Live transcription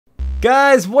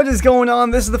Guys, what is going on?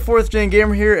 This is the 4th Gen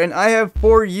Gamer here, and I have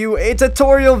for you a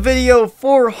tutorial video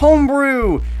for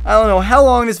Homebrew. I don't know how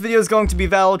long this video is going to be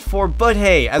valid for, but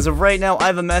hey, as of right now, I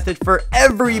have a method for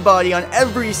everybody on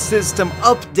every system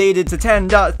updated to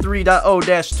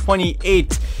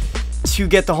 10.3.0-28 to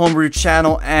get the Homebrew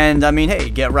channel. And I mean, hey,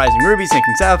 get Rising Ruby,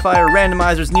 Sinking Sapphire,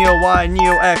 randomizers, Neo Y,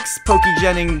 Neo X,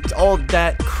 Pokegenning, all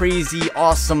that crazy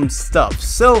awesome stuff.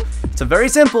 So it's a very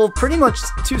simple, pretty much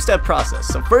two-step process.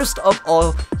 So first of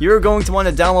all, you're going to want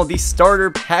to download the starter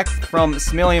pack from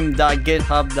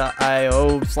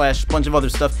smelium.github.io / bunch of other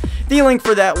stuff. The link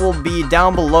for that will be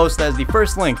down below, so that is the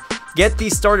first link. Get the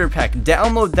starter pack,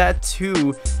 download that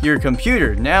to your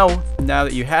computer. Now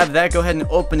that you have that, go ahead and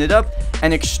open it up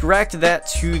and extract that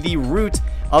to the root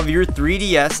of your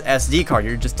 3DS SD card.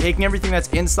 You're just taking everything that's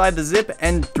inside the zip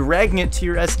and dragging it to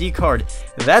your SD card.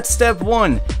 That's step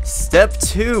 1. Step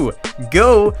 2,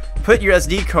 go put your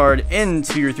SD card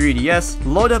into your 3DS,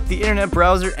 load up the internet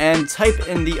browser, and type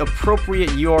in the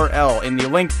appropriate URL. In the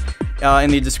link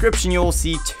in the description, you'll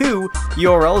see 2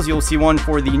 URLs. You'll see one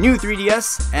for the new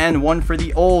 3DS and one for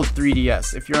the old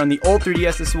 3DS. If you're on the old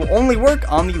 3DS, this will only work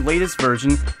on the latest version,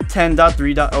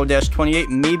 10.3.0-28.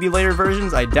 Maybe later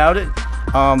versions, I doubt it.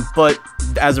 But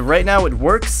as of right now, it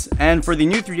works. And for the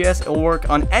new 3DS, it'll work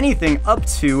on anything up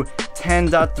to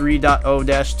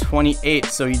 10.3.0-28.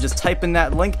 So you just type in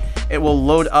that link, it will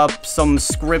load up some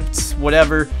scripts,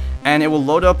 whatever, and it will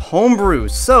load up Homebrew.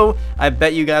 So I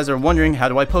bet you guys are wondering, how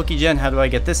do I Pokegen? How do I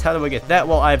get this? How do I get that?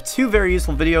 Well, I have 2 very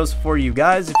useful videos for you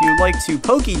guys. If you'd like to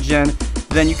Pokegen,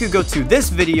 then you could go to this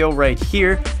video right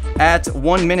here at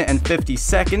 1 minute and 50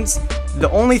 seconds. The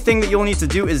only thing that you'll need to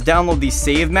do is download the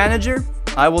save manager.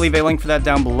 I will leave a link for that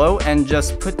down below, and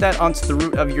just put that onto the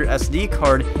root of your SD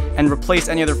card and replace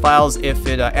any other files if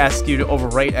it asks you to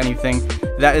overwrite anything.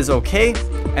 That is okay.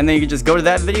 And then you can just go to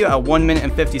that video at 1 minute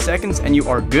and 50 seconds and you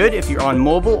are good. If you're on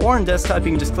mobile or on desktop, you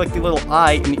can just click the little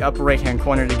I in the upper right hand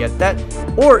corner to get that.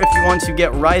 Or if you want to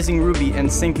get Rising Ruby and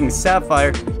Sinking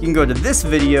Sapphire, you can go to this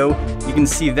video. You can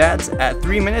see that at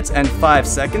 3 minutes and 5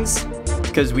 seconds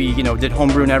because we, did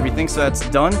Homebrew and everything, so that's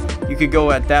done. You could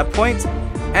go at that point.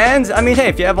 And, I mean, hey,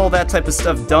 if you have all that type of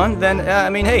stuff done, then, I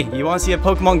mean, hey, you want to see a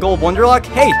Pokemon Gold Wonderlock?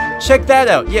 Hey, check that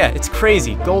out. Yeah, it's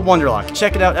crazy. Gold Wonderlock.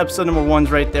 Check it out. Episode number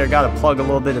 1's right there. Gotta plug a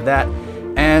little bit of that.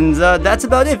 And that's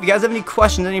about it. If you guys have any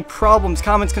questions, any problems,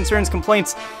 comments, concerns,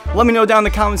 complaints, let me know down in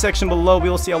the comment section below. We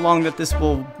will see how long that this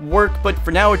will work. But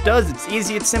for now, it does. It's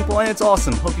easy, it's simple, and it's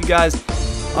awesome. Hope you guys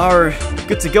are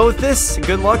good to go with this.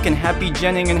 Good luck, and happy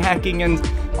genning and hacking and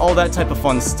all that type of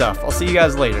fun stuff. I'll see you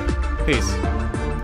guys later. Peace.